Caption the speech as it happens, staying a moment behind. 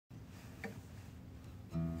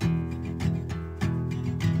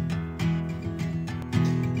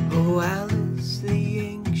Oh, Alice, the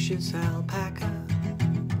anxious alpaca,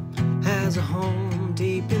 has a home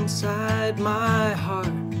deep inside my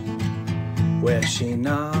heart, where she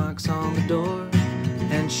knocks on the door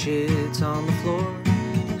and shits on the floor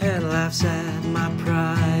and laughs at my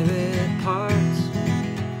private parts.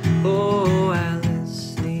 Oh,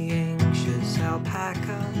 Alice, the anxious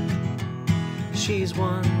alpaca, she's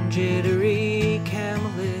one jittery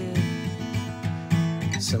camelid.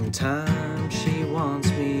 Sometimes she wants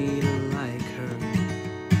me to like her,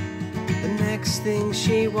 the next thing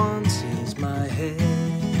she wants is my head.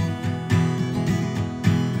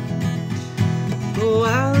 Oh,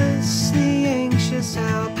 Alice, the anxious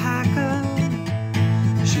alpaca,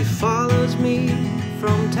 she follows me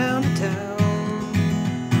from town to town.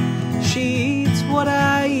 She eats what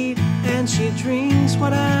I eat and she drinks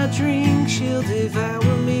what I drink. She'll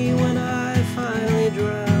devour me when I finally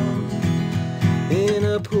drown in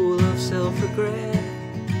a pool of self-regret,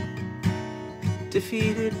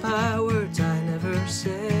 defeated by words I never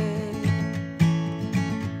said.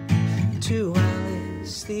 To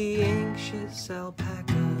Alice, the anxious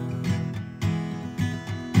alpaca.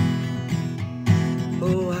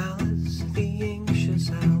 Oh, Alice, the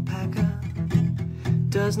anxious alpaca,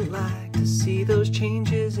 doesn't like to see those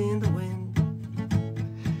changes in the wind.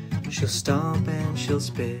 She'll stomp and she'll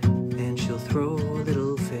spit and she'll throw a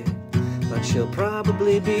little fit, but she'll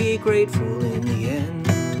probably be grateful in the end.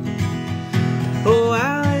 Oh,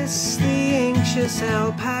 Alice, the anxious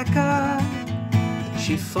alpaca,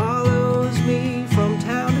 she follows me from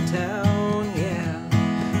town to town,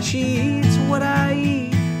 yeah. She eats what I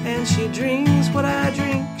eat and she drinks what I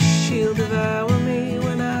drink. She'll devour me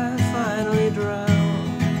when I finally drown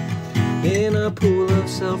in a pool of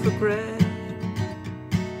self-regret,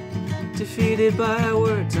 defeated by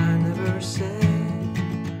words I never said.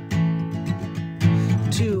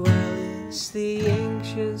 To Alice, the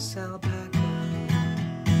anxious alpaca.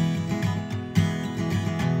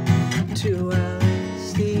 To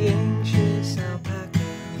Alice, the anxious alpaca.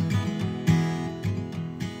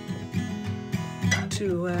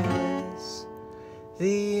 To Alice,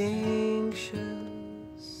 the anxious